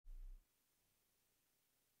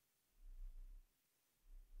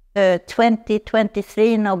The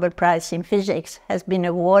 2023 Nobel Prize in Physics has been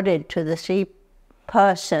awarded to the three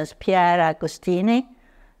persons, Pierre Agostini,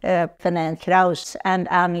 Ferenc, Krausz,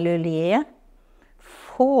 and Anne Lullier,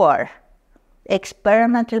 for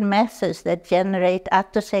experimental methods that generate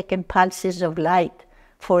attosecond pulses of light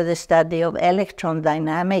for the study of electron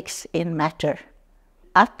dynamics in matter.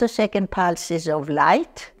 Attosecond pulses of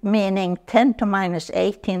light, meaning 10 to minus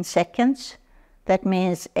 18 seconds. That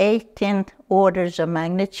means 18 orders of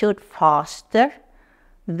magnitude faster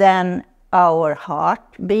than our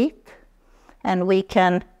heartbeat. And we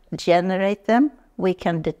can generate them, we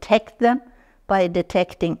can detect them by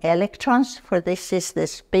detecting electrons, for this is the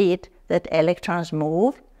speed that electrons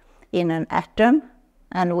move in an atom.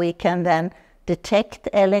 And we can then detect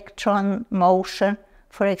electron motion,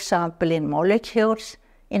 for example, in molecules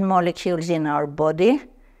in our body,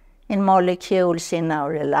 in molecules in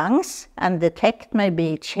our lungs, and detect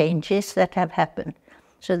maybe changes that have happened.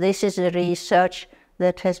 So this is a research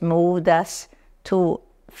that has moved us to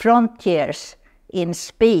frontiers in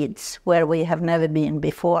speeds where we have never been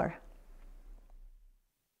before.